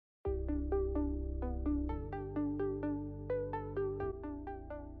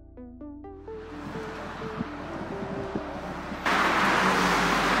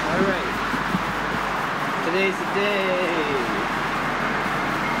Today's the day!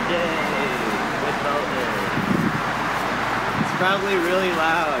 Yay! With velvet. It's probably really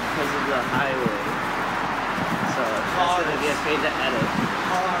loud because of the highway. So that's gonna get paid to edit.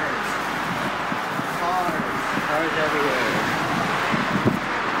 Cars. Cars everywhere.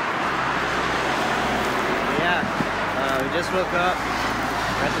 But yeah, we just woke up.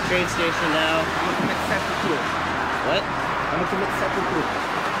 We're at the train station now. I'm gonna commit seppuku. What? I'm gonna commit seppuku.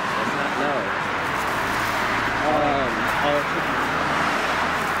 That's not, no.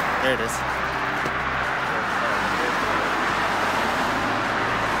 There it is.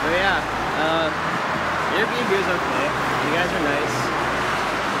 But yeah, Airbnb was okay. You guys are nice.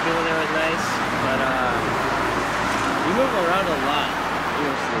 The people there was nice, but you move around a lot in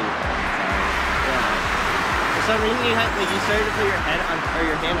your sleep. Yeah. For some reason, you started to put your head on, or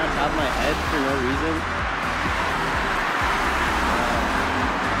your hand on top of my head for no reason.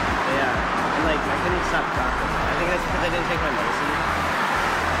 Yeah, and like I couldn't stop talking. I think that's because I didn't take my medicine.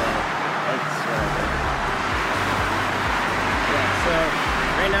 That's whatever. Yeah, so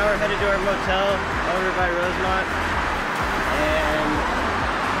right now we're headed to our motel over by Rosemont, and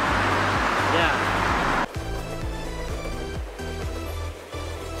yeah.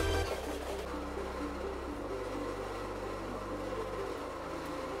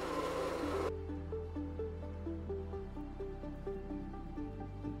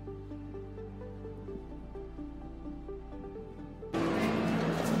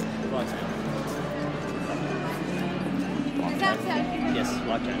 Yes,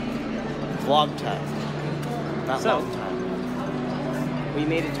 vlog time. Vlog time. Not So, long time. we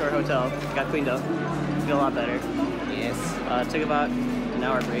made it to our hotel, got cleaned up, feel a lot better. Yes. Took about an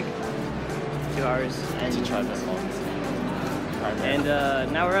hour break, 2 hours, and To try this one.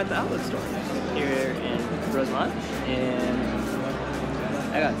 now we're at the outlet store here in Rosemont, and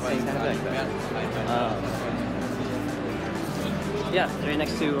I got the same kind of backpack. Yeah, it's right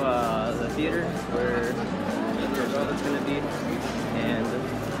next to the theater where it's gonna be, and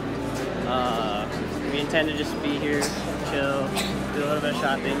we intend to just be here, chill, do a little bit of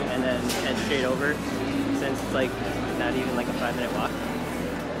shopping, and then head straight over, since it's like not even like a 5-minute walk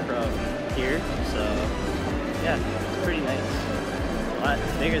from here. So yeah, it's pretty nice. A lot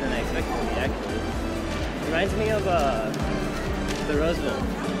bigger than I expected it to be, actually. Reminds me of the Roseville.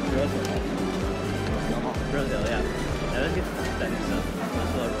 Roseville, yeah. That was good stuff.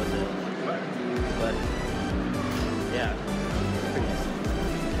 Roseville. But yeah, pretty nice.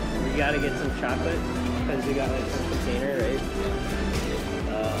 We gotta get some chocolate because we got like some container, right?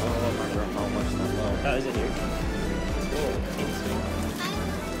 I don't remember how much that was. How is it here? Oh, it's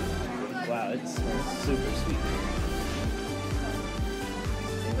wow, it's super sweet.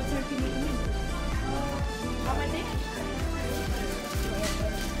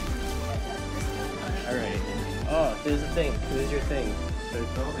 Alright. Oh, there's a thing. There's your thing.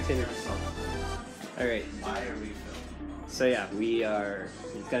 Alright. So yeah, we're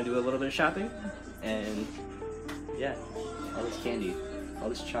gonna do a little bit of shopping, and yeah, all this candy, all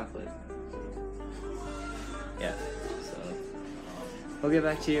this chocolate. Yeah, so we'll get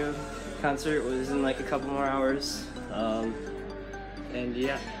back to you. Concert was in like a couple more hours, and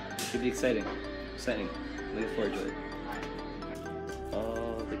yeah, should be exciting. Looking forward to it.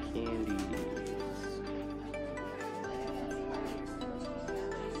 All the candies.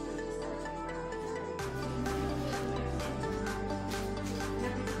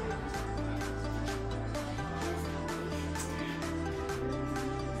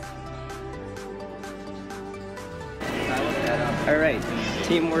 Alright,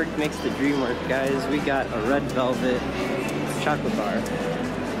 teamwork makes the dream work, guys. We got a red velvet chocolate bar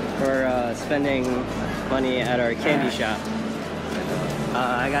for spending money at our candy shop.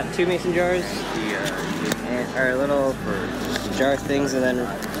 I got 2 mason jars, and our little jar things, and then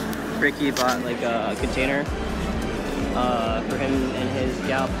Ricky bought like a container for him and his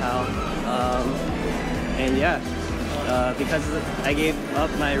gal pal. And yeah, because I gave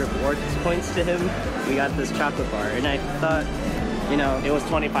up my rewards points to him, we got this chocolate bar, and I thought, you know, It was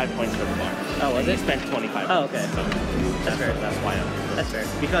 25 points for the bar. Oh, was He it? spent 25 Oh, points. okay. So That's fair. That's why That's fair.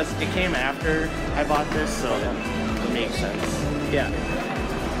 because it came after I bought this, so it makes sense. Yeah.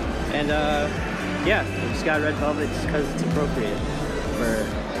 And yeah, we just got red velvet just because it's appropriate for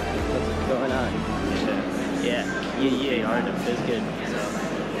what's going on. Yeah. Yeah, art is good. So,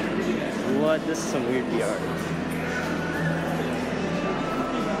 what? This is some weird VR.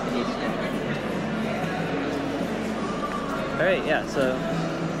 Alright, yeah, so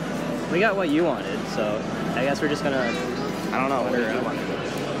we got what you wanted, so I guess we're just gonna, I don't know,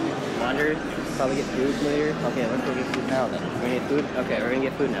 wander, probably get food later. Okay, let's go get food now then. We need food? Okay, we're gonna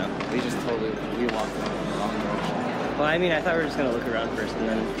get food now. We just totally, we walked the wrong Well, I mean, I thought we were just gonna look around first and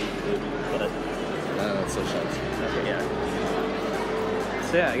then eat food, but That's so shots. okay, yeah.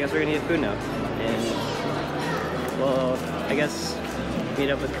 So yeah, I guess we're gonna eat food now, and well, I guess meet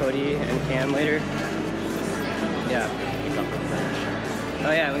up with Cody and Cam later. Yeah.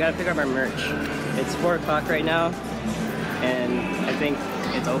 Oh yeah, we gotta pick up our merch. It's 4 o'clock right now, and I think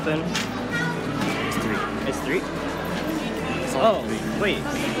it's open. It's 3. It's 3? It's Oh, 3. wait.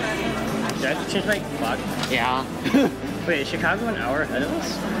 Did I have to change my clock? Yeah. Wait, is Chicago an hour ahead of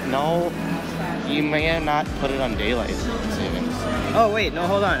us? No, you may not put it on daylight savings. Oh wait, no,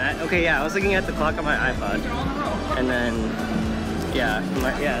 hold on. Okay, yeah, I was looking at the clock on my iPod, and then yeah,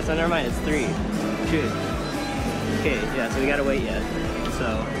 so never mind. It's 3. Shoot. Okay, yeah, so we gotta wait yet.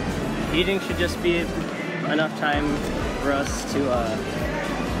 So eating should just be enough time for us to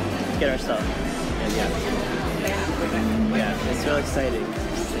get our stuff. And yeah, it's real exciting.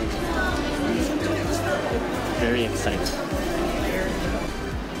 Very excited.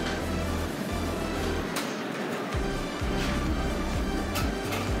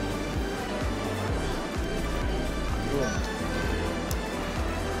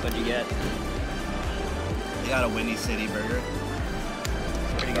 What'd you get? I got a Windy City burger.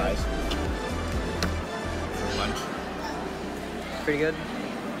 Pretty good. For lunch. Pretty good?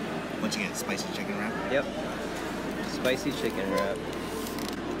 What'd you get? Spicy chicken wrap? Yep. Spicy chicken wrap.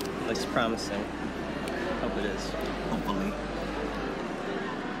 Looks promising. Hope it is. Hopefully.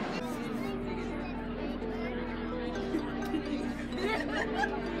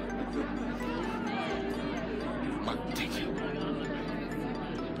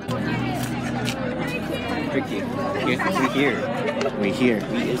 Ricky, we're here. We here.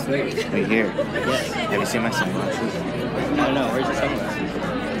 We is here. We here. Yes. Have you seen my sunglasses? I don't know. Where's the sunglasses?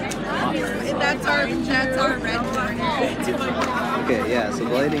 That's our red one. Okay, yeah. So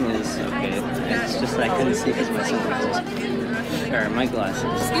the lighting is okay. It's just I couldn't see because my sunglasses. Or my glasses.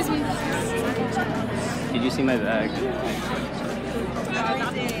 Excuse me. Did you see my bag?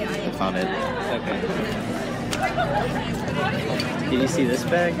 I found it. Okay. Did you see this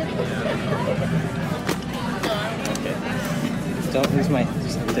bag? Okay. Don't lose my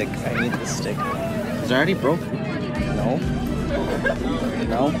stick. I need the stick. Is it already broke? No.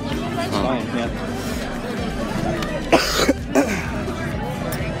 No. It's fine. Yeah.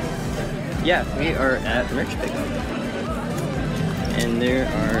 Yeah, we are at merch pickup, and there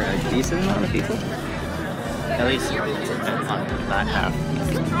are a decent amount of people. At least that half.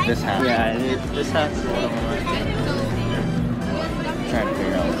 This half. Yeah, this half is a little more. Trying to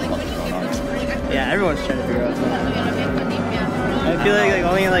figure out what's going on. Yeah, everyone's trying to figure out what's going on. I feel like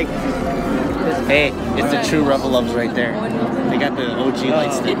only like. Hey, it's the true Revelubs right there. They got the OG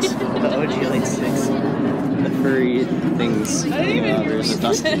light sticks. The OG light sticks. The furry things. There's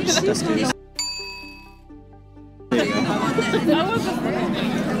dusters. There you go.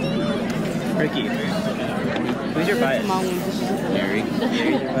 Ricky, who's your bias? Mary.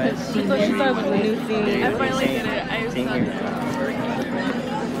 Mary's your bias? She thought it was a new thing. I finally Same. did it. Same here.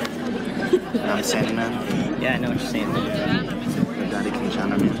 I'm Sandman. Yeah, I know what you're saying. The Daddy King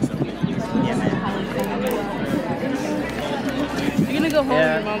China man. Yeah, man. You're gonna go home and your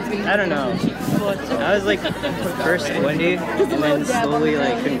Yeah, mom's gonna I don't know. I was like first Wendy, and then slowly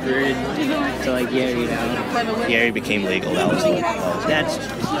like converted to like Gary now. Gary became legal. That was That's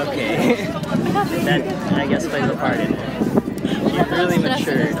okay. That I guess plays a part in it. She really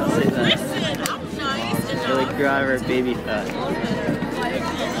matured. I'll say that. She like grew out of her baby fat.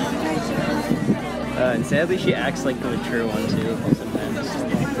 And sadly, she acts like the mature one too sometimes.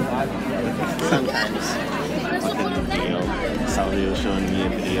 Sometimes. fucking Dio. Salvi was showing me a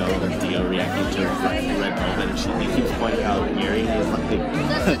video of Dio reacting to Red Velvet, and he keeps pointing out Gary. He was like,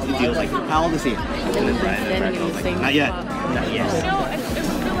 Dio's like, how old is he? And then Brian and Red Velvet's like, not yet. Not yet.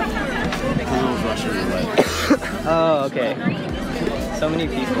 Russian roulette. Oh, okay. So many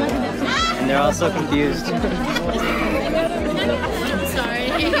people, and they're all so confused.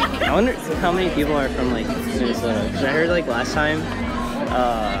 Sorry. I wonder how many people are from like Minnesota. 'Cause I heard like last time,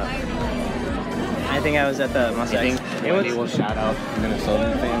 I think I was at the Mustang. I think Wendy will shout out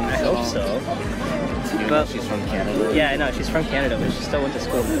Minnesotan fans. I hope so. Even But though she's from Canada. yeah, I know she's from Canada, but she still went to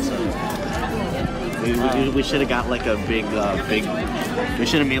school in Minnesota. We should have got like a big, we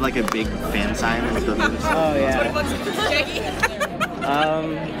should have made like a big fan sign with the Minnesota. Oh yeah.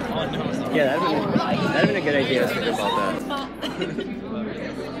 Yeah, that'd have been a good idea. Let's think about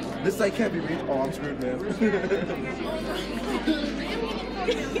that. This site can't be reached. Oh, I'm screwed, man.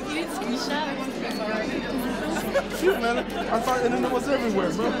 Shoot, man. I thought the internet was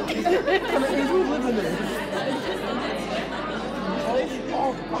everywhere, bro. What kind of age we living in?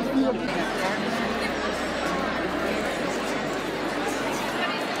 Oh, I'm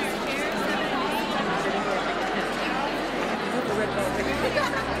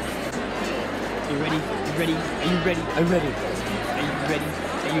ready? Are you ready? I'm ready. Are you ready?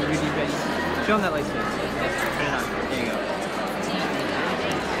 Are you really ready? Show them that light switch. Turn it on. There you go.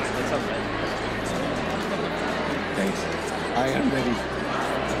 What's up, man? Thanks. I am ready.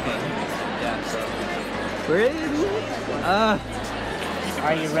 Okay. Yeah, so. We're in.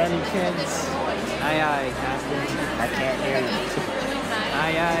 Are you ready, kids? Aye, aye, Captain. I can't hear you.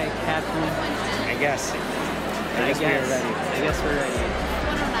 Aye, aye, Captain. I guess. I guess we're ready. I guess we're ready.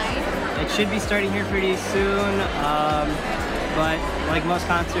 It should be starting here pretty soon, but like most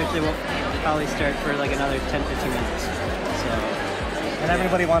concerts, it will probably start for like another 10-15 minutes. So. And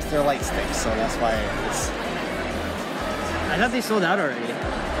everybody wants their light sticks, so that's why it's... I thought they sold out already.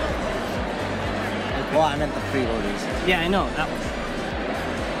 Well, I meant the pre-orders. Yeah, I know, that one.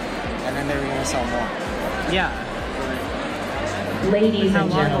 And then they were gonna sell more. Yeah. Ladies How and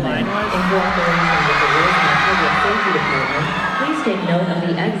long the gentlemen, line was? in cooperation with the Rosemont Public Safety Department, please take note of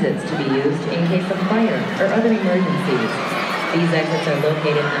the exits to be used in case of fire or other emergencies. These exits are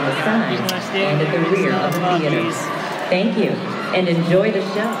located on the side and at the rear of the theater. Thank you, and enjoy the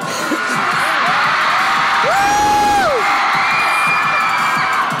show.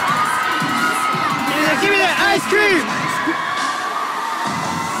 Give me that ice cream!